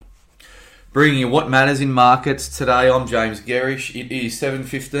Bringing you what matters in markets today. I'm James Gerish. It is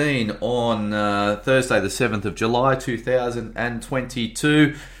 7:15 on Thursday the 7th of July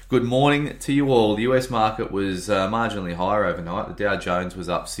 2022. Good morning to you all. The US market was marginally higher overnight. The Dow Jones was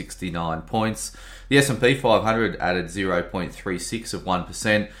up 69 points. The S&P 500 added 0.36 of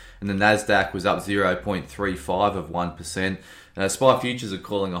 1%, and the Nasdaq was up 0.35 of 1%. SPI futures are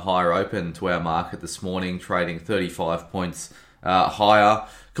calling a higher open to our market this morning, trading 35 points higher.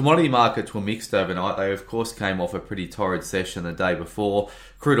 Commodity markets were mixed overnight. They, of course, came off a pretty torrid session the day before.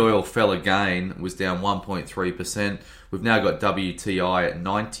 Crude oil fell again, was down 1.3%. We've now got WTI at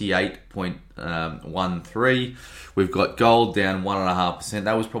 98.13. We've got gold down 1.5%.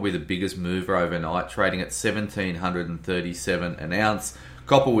 That was probably the biggest mover overnight, trading at $1,737 an ounce.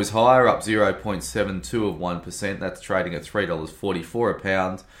 Copper was higher, up 0.72 of 1%. That's trading at $3.44 a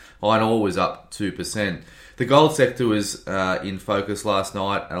pound. Iron ore was up 2%. The gold sector was in focus last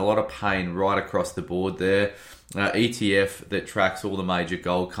night, and a lot of pain right across the board there. ETF that tracks all the major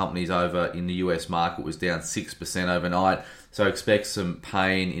gold companies over in the US market was down 6% overnight. So expect some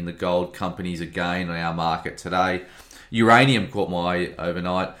pain in the gold companies again on our market today. Uranium caught my eye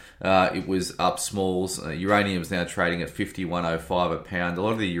overnight. It was up smalls. Uranium is now trading at $51.05 a pound. A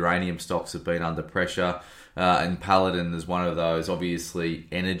lot of the uranium stocks have been under pressure, and Paladin is one of those. Obviously,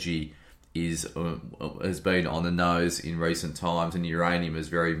 energy has been on the nose in recent times, and uranium is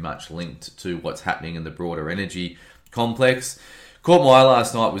very much linked to what's happening in the broader energy complex. Caught my eye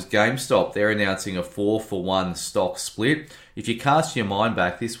last night was GameStop. They're announcing a 4-for-1 stock split. If you cast your mind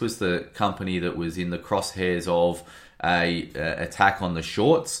back, this was the company that was in the crosshairs of a attack on the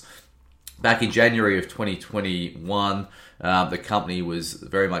shorts. Back in January of 2021, the company was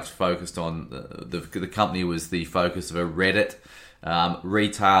very much focused on the company was the focus of a Reddit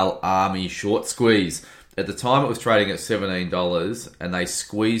retail army short squeeze. At the time, it was trading at $17, and they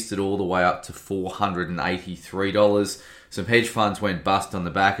squeezed it all the way up to $483. Some hedge funds went bust on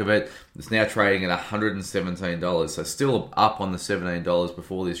the back of it. It's now trading at $117, so still up on the $17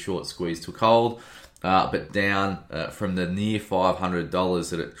 before this short squeeze took hold, but down from the near $500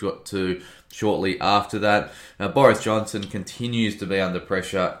 that it got to shortly after that. Boris Johnson continues to be under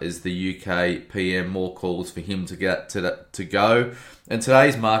pressure as the UK PM, more calls for him to get to go. And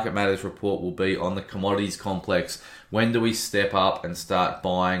today's Market Matters report will be on the commodities complex. When do we step up and start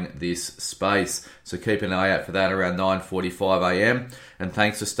buying this space? So keep an eye out for that around 9:45 a.m. And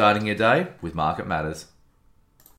thanks for starting your day with Market Matters.